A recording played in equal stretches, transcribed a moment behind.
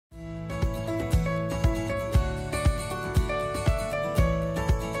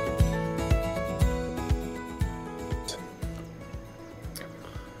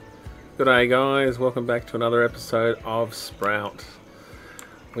G'day guys, welcome back to another episode of Sprout.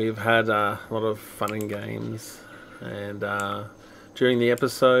 We've had a lot of fun and games, and during the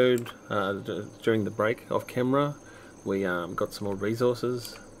episode, during the break off camera, we got some more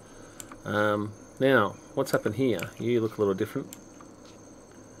resources. Now, what's happened here? You look a little different.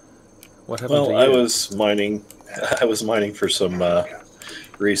 What happened to you? I was mining. I was mining for some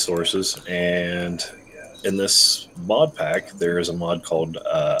resources, and in this mod pack, there is a mod called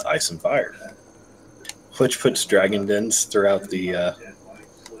Ice and Fire, which puts dragon dens throughout the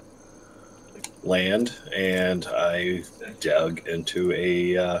land, and I dug into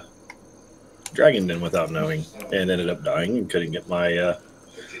a dragon den without knowing, and ended up dying and couldn't get my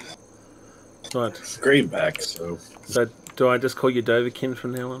grade back. So do I just call you Doverkin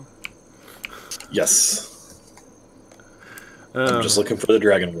from now on? Yes. I'm just looking for the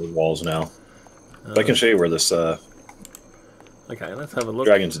dragon walls now. I can show you where this okay, let's have a look.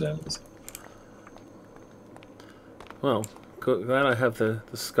 dragon's den is. Well, glad I have the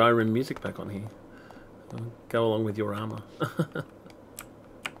Skyrim music back on here. It'll go along with your armor.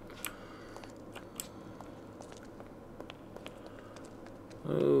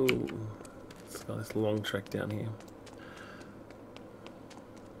 Oh, it's got this long trek down here.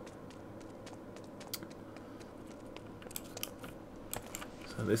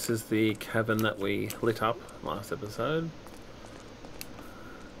 So this is the cavern that we lit up last episode.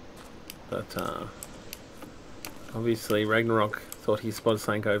 But obviously Ragnarok thought he spotted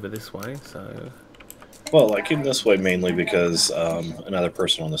something over this way, so... Well, I came this way mainly because another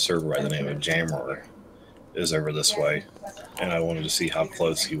person on the server by the name of Jammer is over this way, and I wanted to see how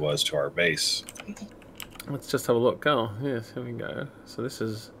close he was to our base. Let's just have a look. Oh, yes, here we go. So this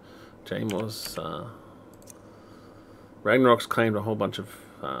is Jamor's... Ragnarok's claimed a whole bunch of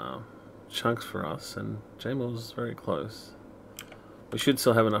chunks for us, and Jamor's very close. We should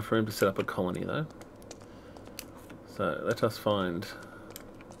still have enough room to set up a colony, though. So let us find...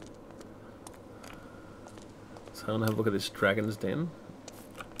 So I want to have a look at this dragon's den.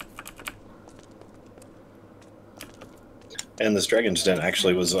 And this dragon's den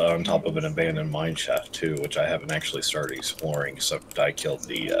actually was on top of an abandoned mine shaft, too, which I haven't actually started exploring, except I killed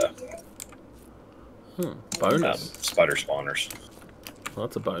the bonus. Spider spawners. Well,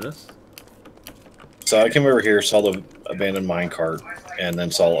 that's a bonus. So I came over here, saw the abandoned minecart, and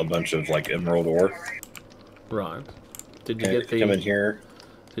then saw a bunch of like emerald ore. Right. Did you get the come in here?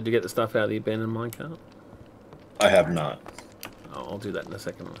 Did you get the stuff out of the abandoned minecart? I have not. Oh, I'll do that in a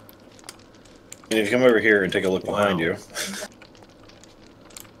second. And if you come over here and take a look behind you,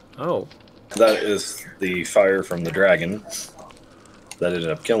 oh, that is the fire from the dragon that ended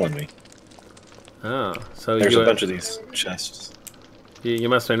up killing me. Ah, so there's a bunch of these chests. You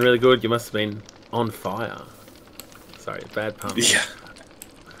must have been really good. You must have been on fire. Sorry, bad pun. Yeah.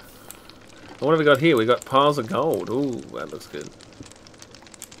 What have we got here? We got piles of gold. Ooh, that looks good.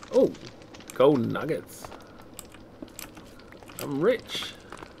 Oh, gold nuggets. I'm rich.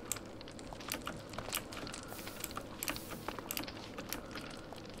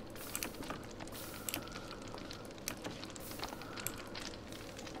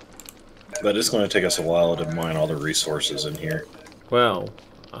 But it's going to take us a while to mine all the resources in here. Well,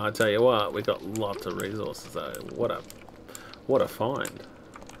 I tell you what, we got lots of resources though. What a find!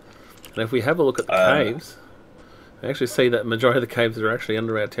 And if we have a look at the caves, I actually see that majority of the caves are actually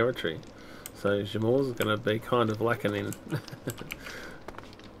under our territory. So Jamor's going to be kind of lacking in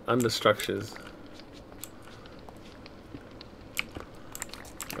understructures.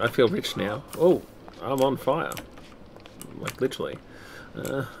 I feel rich now. Oh, I'm on fire. Like literally.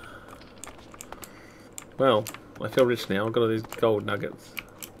 Well, I feel rich now. I've got all these gold nuggets.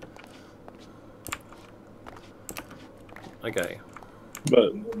 Okay.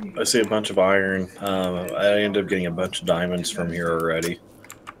 But I see a bunch of iron. I ended up getting a bunch of diamonds from here already.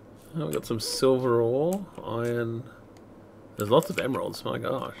 Oh, we got some silver ore, iron. There's lots of emeralds. My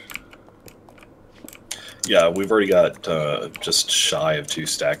gosh. Yeah, we've already got just shy of 2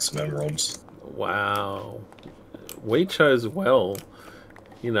 stacks of emeralds. Wow. We chose well.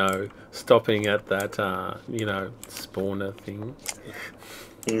 You know, stopping at that, you know, spawner thing.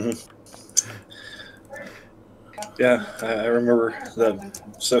 Yeah, I remember that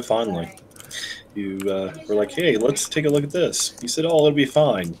so fondly. You were like, hey, let's take a look at this. You said, oh, it'll be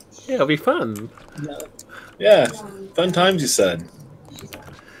fine. Yeah, it'll be fun. Yeah, fun times, you said.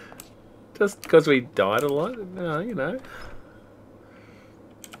 Just because we died a lot? No, you know.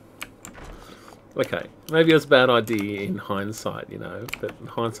 Okay, maybe it was a bad idea in hindsight, you know, but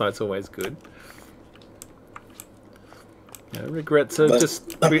hindsight's always good. You know, regrets are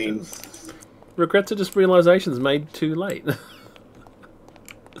regrets are just realizations made too late.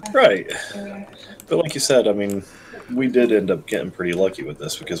 Right. But like you said, I mean, we did end up getting pretty lucky with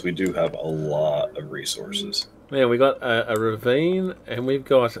this because we do have a lot of resources. Yeah, we got a ravine, and we've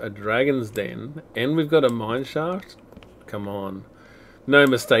got a dragon's den, and we've got a mine shaft. Come on. No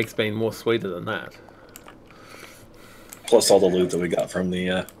mistake's been more sweeter than that. Plus all the loot that we got from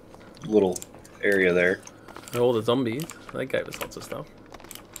the little area there. All the zombies, they gave us lots of stuff.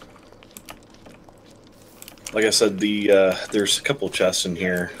 Like I said, there's a couple chests in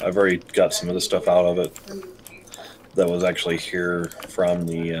here. I've already got some of the stuff out of it that was actually here from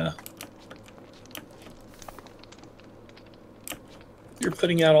the... You're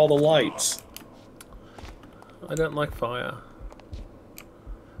putting out all the lights. I don't like fire.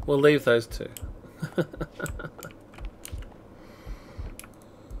 We'll leave those two.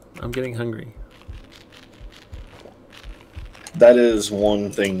 I'm getting hungry. That is one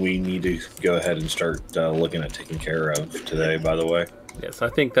thing we need to go ahead and start looking at taking care of today, by the way. Yes, I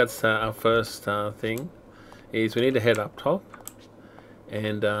think that's our first thing, is we need to head up top,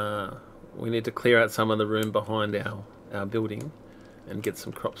 and we need to clear out some of the room behind our building and get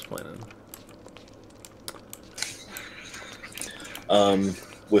some crops planted.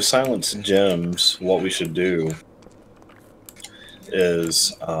 With Silence Gems, what we should do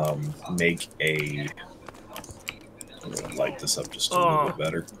is make a... I'm going to light this up just a little bit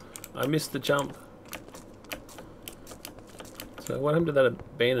better. I missed the jump. So what happened to that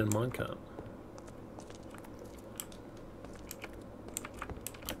abandoned minecart?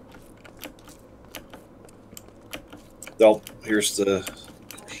 Oh, here's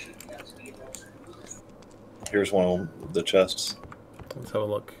one of the chests. Let's have a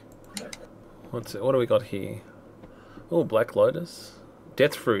look. What do we got here? Oh, black lotus.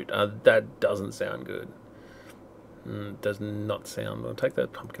 Death fruit. That doesn't sound good. Does not sound. I'll take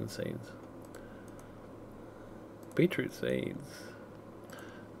that pumpkin seeds. Beetroot seeds.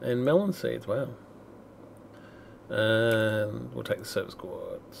 And melon seeds, wow. And we'll take the service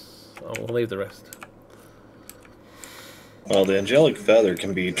quartz. We'll leave the rest. Well, the angelic feather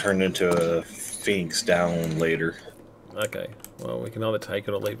can be turned into a phoenix down later. Okay, well, we can either take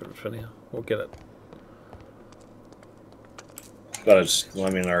it or leave it for now. We'll get it. But I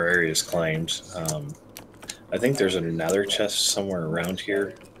mean, our area is claimed. I think there's another chest somewhere around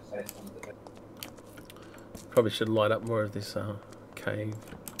here. Probably should light up more of this cave.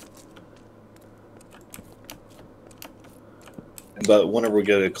 But whenever we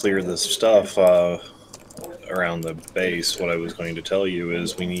go to clear this stuff around the base, what I was going to tell you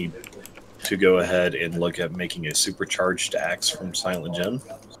is we need to go ahead and look at making a supercharged axe from Silent Gem.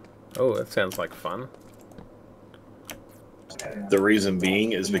 Oh, that sounds like fun. The reason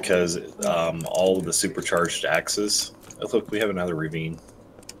being is because all of the supercharged axes... Oh, look, we have another ravine.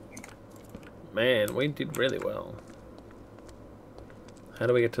 Man, we did really well. How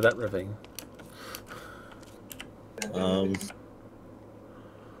do we get to that ravine?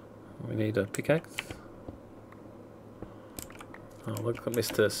 We need a pickaxe. Oh, look at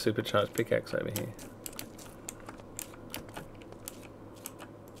Mr. Supercharged Pickaxe over here.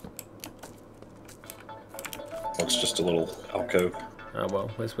 It's just a little alcove. Oh well,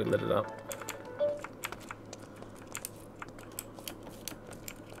 at least we lit it up.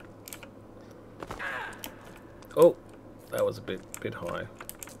 Oh, that was a bit high.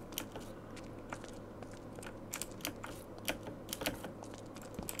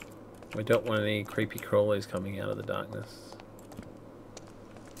 We don't want any creepy crawlies coming out of the darkness.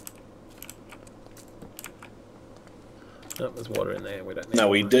 Oh, there's water in there. We don't need. No,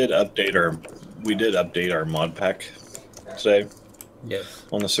 we did update our mod pack today. Yes.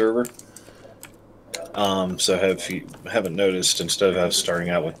 On the server. So if you haven't noticed, instead of us starting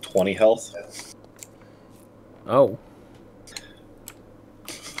out with 20 health. Oh.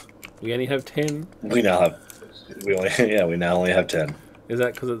 We only have 10. We now only have 10. Is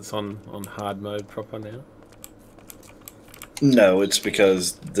that because it's on hard mode proper now? No, it's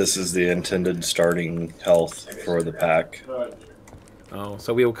because this is the intended starting health for the pack. Oh,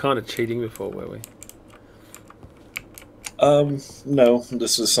 so we were kind of cheating before, were we? No,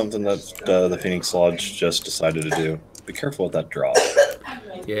 this is something that the ThePhoneixLodge just decided to do. Be careful with that drop.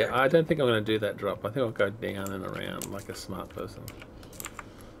 Yeah, I don't think I'm going to do that drop. I think I'll go down and around like a smart person.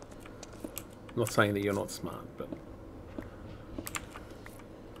 I'm not saying that you're not smart, but...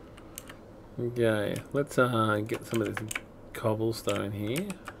 Okay, let's get some of this cobblestone here.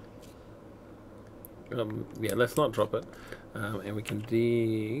 Yeah, let's not drop it. And we can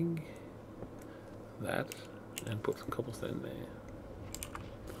dig that and put some cobblestone there.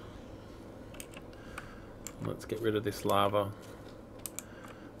 Let's get rid of this lava.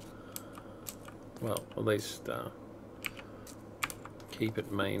 Well, at least keep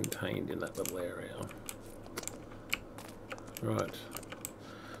it maintained in that little area. Right.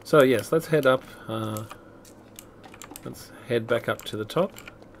 So yes, let's head up. Let's head back up to the top.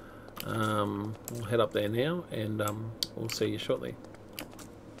 We'll head up there now, and we'll see you shortly.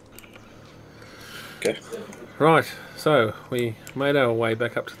 Okay. Right. So we made our way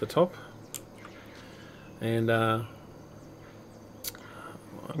back up to the top, and I'm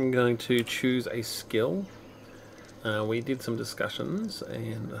going to choose a skill. We did some discussions,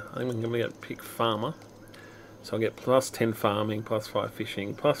 and I'm going to pick farmer. So I'll get plus 10 farming, plus 5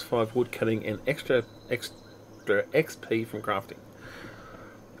 fishing, plus 5 wood cutting, and extra XP from crafting,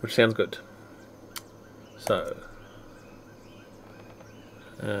 which sounds good. So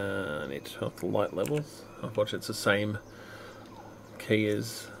I need to turn off the light levels. Unfortunately, it's the same key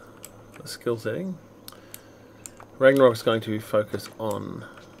as the skill setting. Ragnarok's going to focus on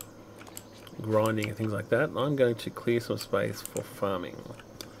grinding and things like that, and I'm going to clear some space for farming.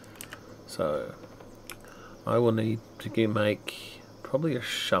 So I will need to make probably a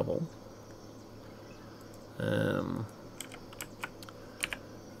shovel.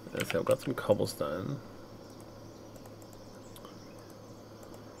 Let's see, I've got some cobblestone.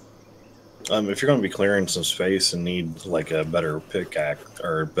 If you're going to be clearing some space and need like a better pickaxe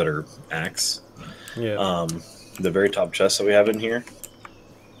or a better axe, Yeah. the very top chest that we have in here,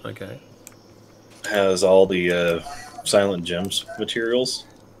 Okay. has all the silent gems materials.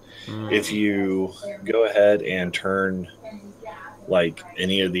 If you go ahead and turn like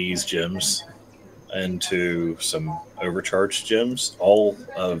any of these gems into some overcharged gems, all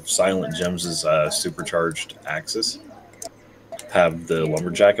of silent gems' supercharged axes have the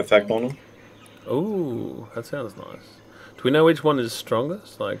lumberjack effect on them. Oh, that sounds nice. Do we know which one is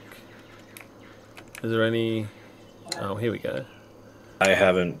strongest? Like, is there any... Oh, here we go. I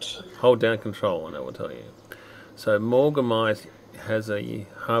haven't... Hold down control and it will tell you. So Morgamite has a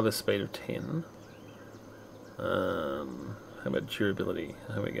harvest speed of 10. How about durability?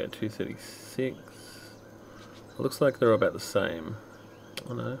 Here we go, 236. It looks like they're about the same.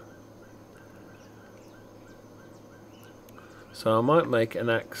 Oh no. So I might make an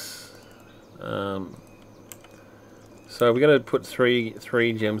axe. So we're going to put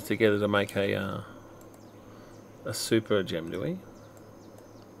three gems together to make a super gem, do we?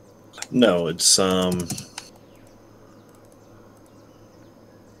 No, it's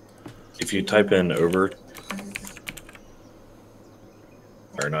if you type in over,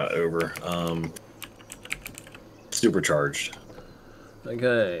 or not over, supercharged.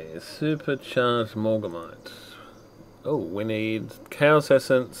 Okay, supercharged Morgamite. Oh, we need chaos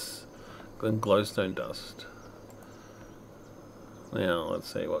essence and glowstone dust. Now,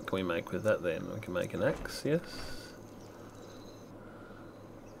 let's see, what can we make with that then? We can make an axe, yes.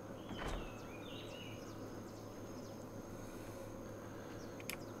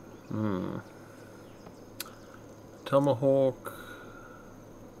 Tomahawk.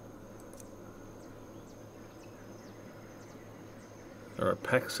 Or a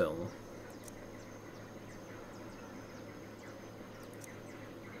pack cell.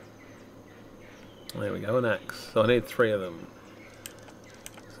 There we go, an axe. So I need 3 of them.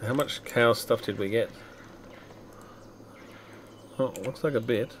 So how much cow stuff did we get? Oh, looks like a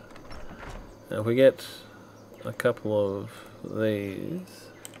bit. Now if we get a couple of these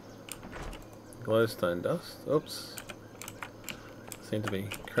glowstone dust, oops, seem to be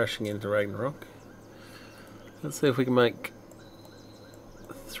crashing into Ragnarok. Let's see if we can make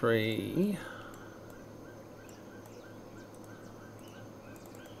 3.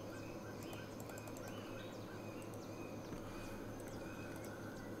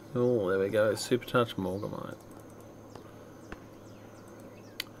 Oh, there we go, supercharged Morgamite.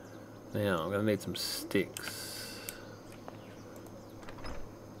 Now, I'm going to need some sticks.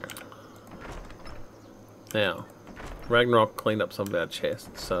 Now, Ragnarok cleaned up some of our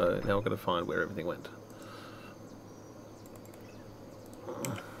chests, so now we're going to find where everything went.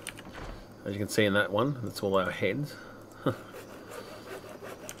 As you can see in that one, that's all our heads.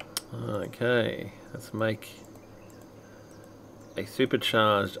 Okay, let's make a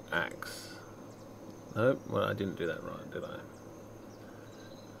supercharged axe. Nope, well, I didn't do that right, did I?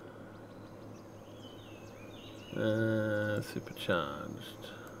 Supercharged.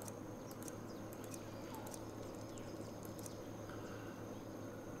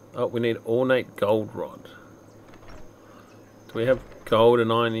 Oh, we need ornate gold rod. Do we have gold and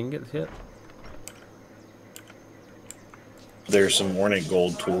iron ingots yet? There's some ornate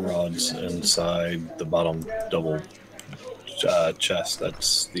gold tool rods inside the bottom double chest.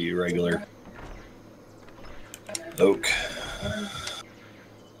 That's the regular oak.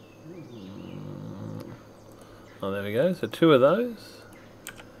 Oh, there we go. So 2 of those.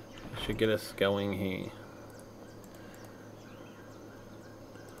 should get us going here.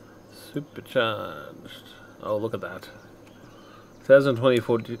 Supercharged. Oh, look at that.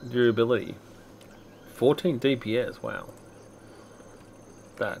 1024 durability. 14 DPS. Wow.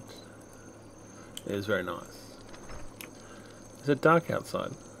 That is very nice. Is it dark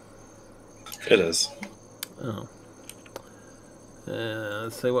outside? It is. Oh.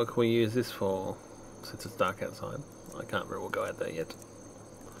 Let's see, what can we use this for since it's dark outside. I can't very well go out there yet.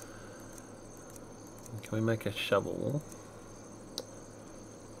 Can we make a shovel?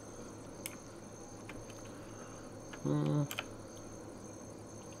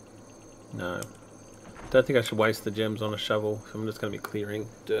 No. Don't think I should waste the gems on a shovel, so I'm just going to be clearing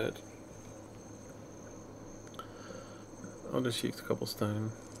dirt. I'll just use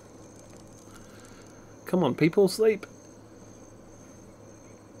cobblestone. Come on, people, sleep!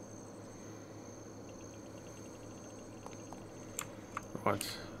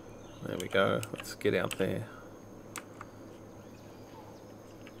 Right, there we go. Let's get out there.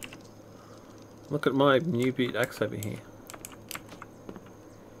 Look at my new beat axe over here.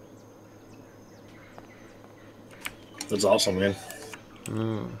 That's awesome, man.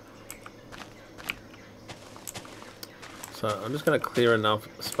 So I'm just going to clear enough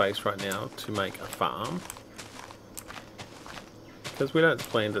space right now to make a farm. Because we don't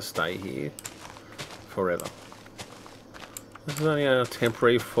plan to stay here forever. This is only a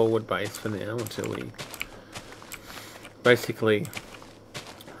temporary forward base for now until we basically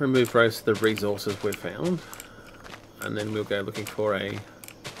remove most of the resources we've found. And then we'll go looking for a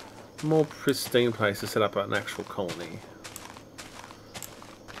more pristine place to set up an actual colony.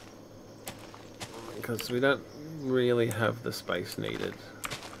 Because we don't really have the space needed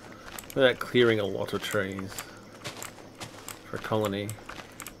without clearing a lot of trees for a colony.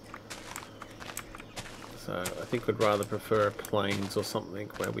 So I think we'd rather prefer plains or something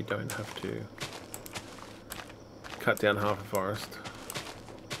where we don't have to cut down half a forest.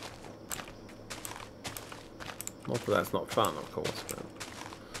 Not that that's not fun, of course, but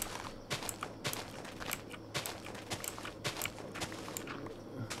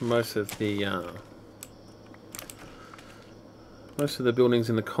most of the buildings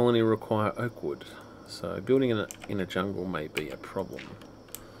in the colony require oak wood, so building in a jungle may be a problem.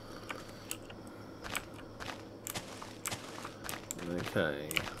 Okay.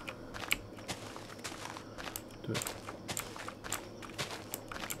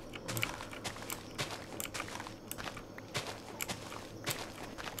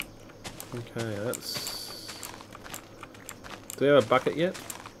 Okay, that's... Do we have a bucket yet?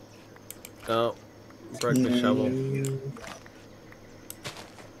 Oh, broke the shovel.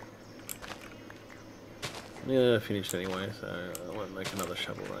 Yeah, finished anyway, so I won't make another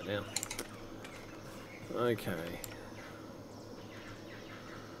shovel right now. Okay.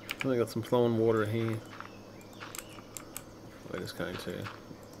 I got some flowing water here. We're just going to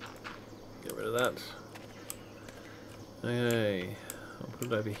get rid of that. Okay, I'll put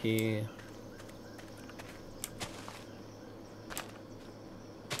it over here.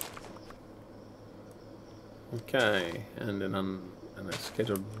 Okay, and then a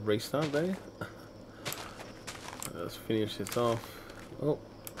scheduled restart there. Let's finish this off. Oh,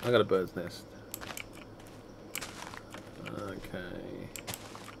 I got a bird's nest. Okay.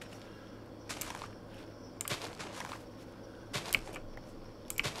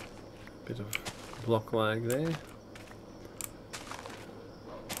 Bit of block lag there.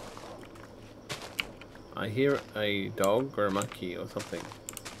 I hear a dog or a monkey or something.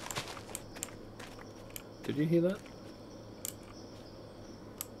 Did you hear that?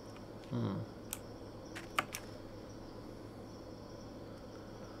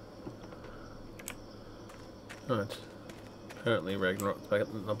 Right. Apparently Ragnarok's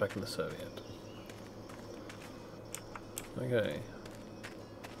not back in the server yet. Okay.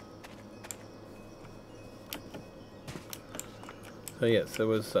 So yes, there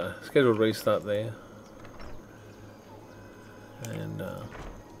was a scheduled restart there. And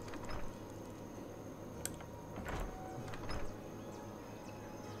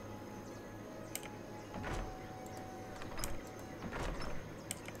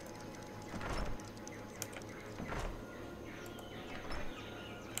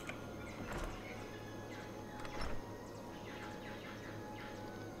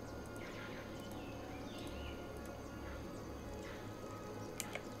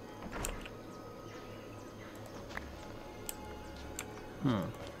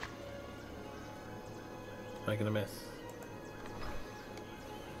making a mess.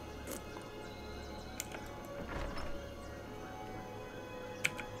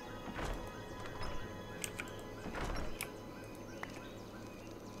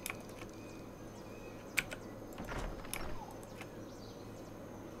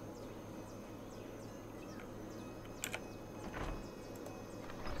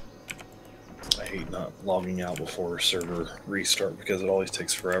 hate not logging out before a server restart because it always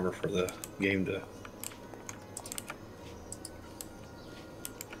takes forever for the game to...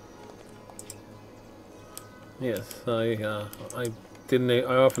 Yes, I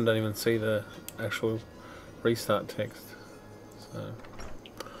often don't even see the actual restart text. So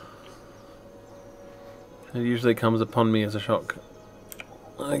it usually comes upon me as a shock.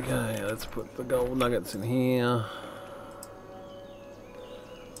 Okay, let's put the gold nuggets in here.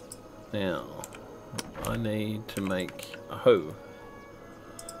 Now, I need to make a hoe.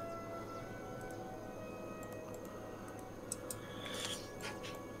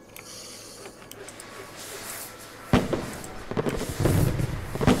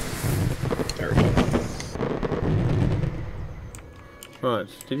 There we go. Right,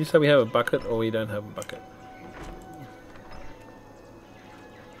 did you say we have a bucket or we don't have a bucket?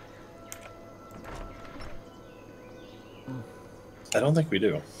 I don't think we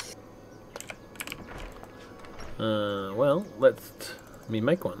do. Well, let me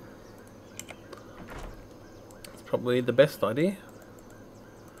make one. It's probably the best idea.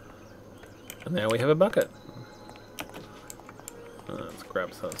 And now we have a bucket. Let's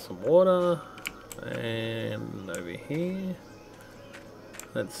grab some water. And over here.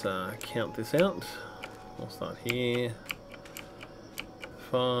 Let's count this out. We'll start here.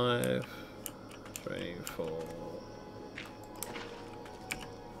 5, 3, 4.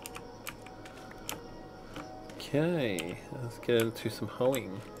 Okay, let's get into some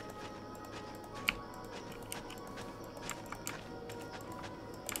hoeing.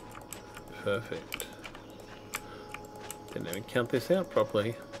 Perfect. Didn't even count this out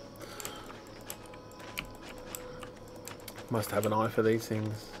properly. Must have an eye for these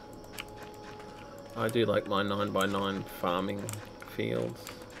things. I do like my 9x9 farming fields.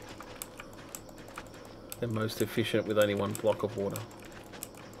 They're most efficient with only one block of water.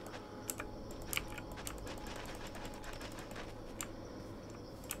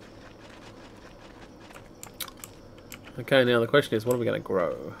 Okay, now the question is, what are we going to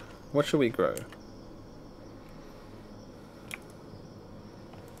grow? What should we grow?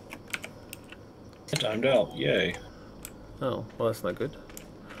 Timed out, yay. Oh, well that's no good.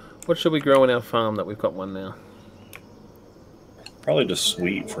 What should we grow in our farm that we've got one now? Probably just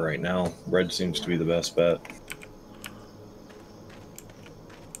sweet for right now. Bread seems to be the best bet.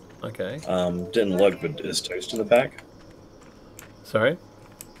 Okay. Didn't look, but is toast in the pack? Sorry?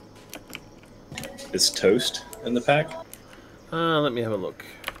 Is toast in the pack? Let me have a look.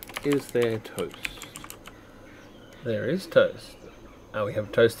 Is there toast? There is toast. Oh, we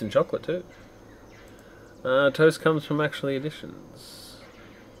have toast and chocolate too. Toast comes from actually additions.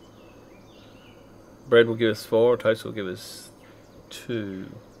 Bread will give us 4, toast will give us 2.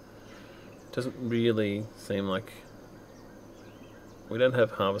 Doesn't really seem like... We don't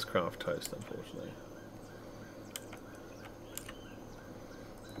have Harvest Craft toast, unfortunately.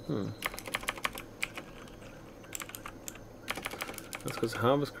 That's because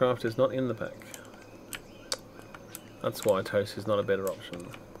Harvest Craft is not in the pack. That's why toast is not a better option.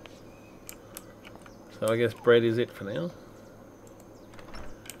 So I guess bread is it for now.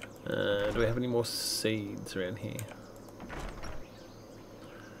 Do we have any more seeds around here?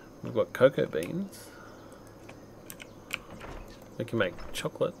 We've got cocoa beans. We can make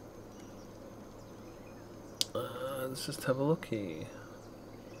chocolate. Let's just have a look here.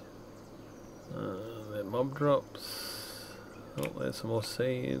 They're mob drops. Oh, there's some more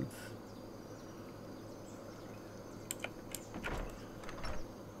seeds.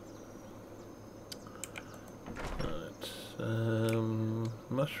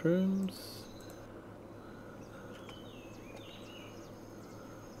 Mushrooms.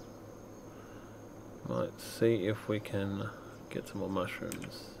 Might see if we can get some more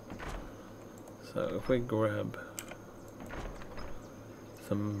mushrooms. So if we grab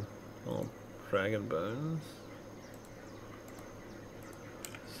some dragon bones,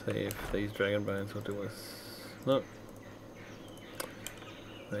 see if these dragon bones will do us. No,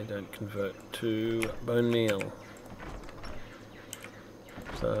 they don't convert to bone meal.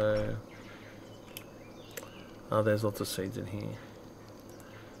 So, there's lots of seeds in here.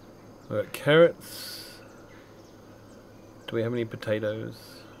 We've got carrots. Do we have any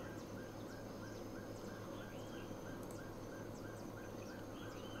potatoes?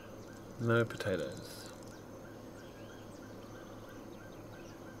 No potatoes.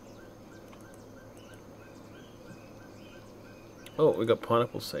 Oh, we got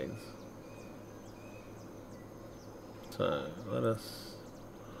pineapple seeds. So, let us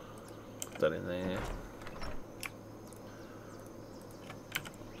put that in there.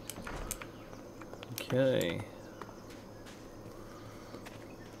 Okay.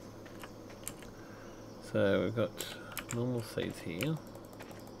 So we've got normal seeds here.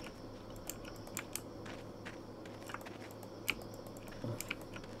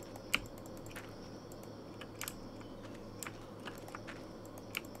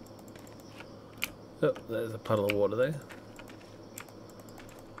 Oh, there's a puddle of water there.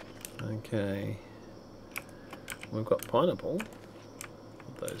 Okay. We've got pineapple.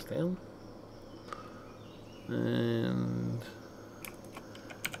 Put those down. And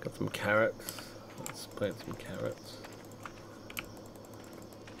got some carrots. Let's plant some carrots.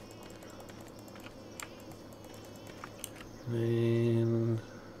 And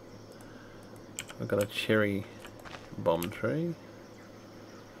I've got a cherry bomb tree.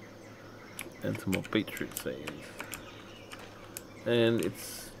 And some more beetroot seeds. And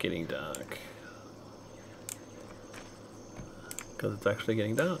it's getting dark. Because it's actually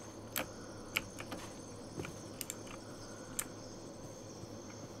getting dark.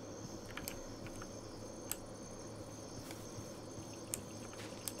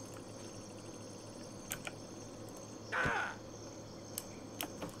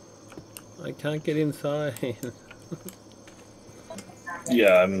 I can't get inside.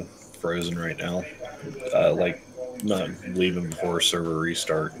 Yeah, I'm frozen right now. Like, not leaving before server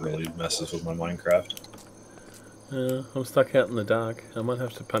restart really messes with my Minecraft. I'm stuck out in the dark. I might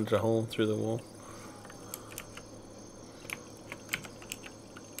have to punch a hole through the wall.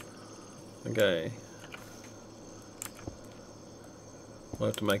 Okay. We'll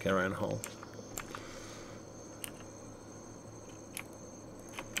have to make our own hole.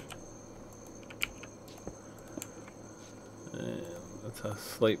 And that's our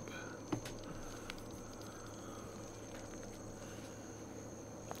sleep.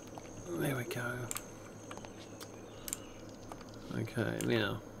 There we go. Okay,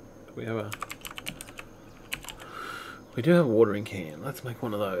 now we have a. We do have a watering can. Let's make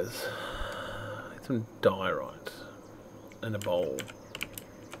one of those. Get some diorite and a bowl.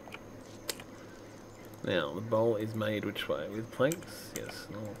 Now the bowl is made which way? With planks? Yes,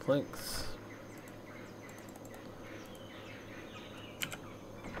 normal planks.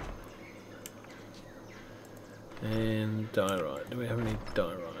 And diorite. Do we have any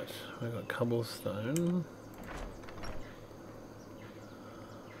diorite? We've got cobblestone.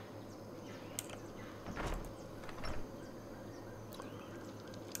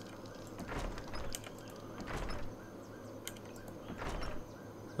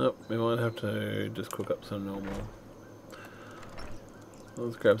 Oh, we might have to just cook up some normal.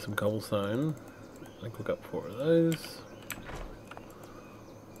 Let's grab some cobblestone and cook up 4 of those.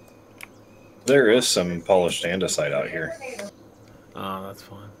 There is some polished andesite out here. Ah, that's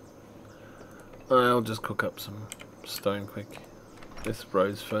fine. I'll just cook up some stone quick. This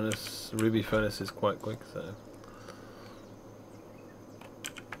ruby furnace is quite quick, so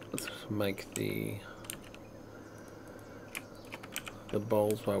let's make the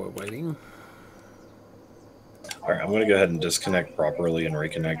bowls while we're waiting. Alright, I'm going to go ahead and disconnect properly and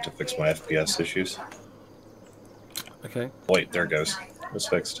reconnect to fix my FPS issues. Okay. Wait, there it goes. It's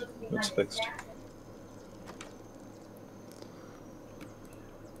fixed. It's fixed.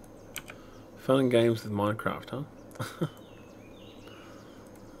 Fun and games with Minecraft, huh?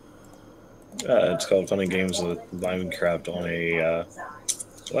 It's called Fun and Games with Minecraft on a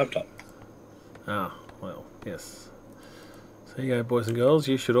laptop. Ah, well, yes. So there you go, boys and girls.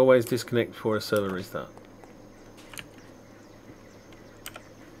 You should always disconnect before a server restart.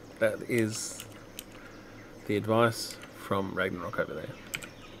 That is the advice from Ragnarok over there.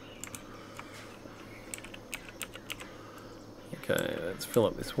 Okay, let's fill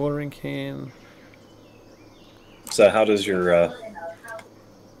up this watering can. So how does your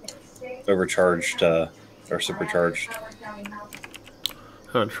overcharged or supercharged? I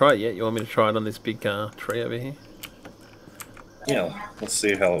haven't tried it yet. You want me to try it on this big tree over here? Yeah, let's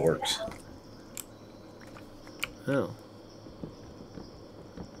see how it works. Oh.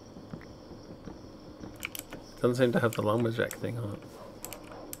 Doesn't seem to have the lumberjack thing on it.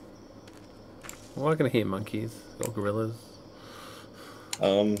 Well, I can hear monkeys or gorillas.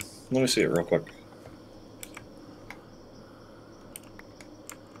 Let me see it real quick.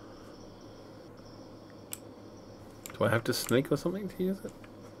 Do I have to sneak or something to use it?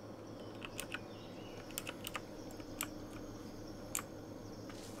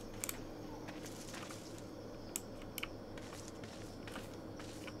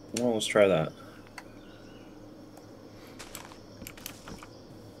 Well, let's try that.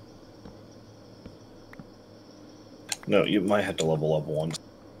 No, you might have to level up once.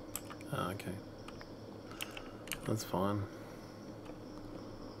 Oh, okay. That's fine.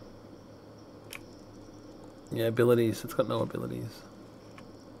 Yeah, abilities. It's got no abilities.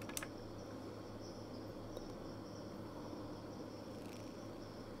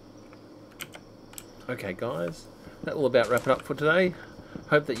 Okay, guys, that will about wrap it up for today.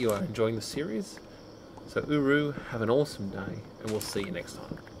 Hope that you are enjoying the series. So, Uru, have an awesome day, and we'll see you next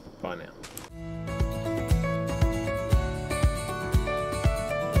time. Bye now.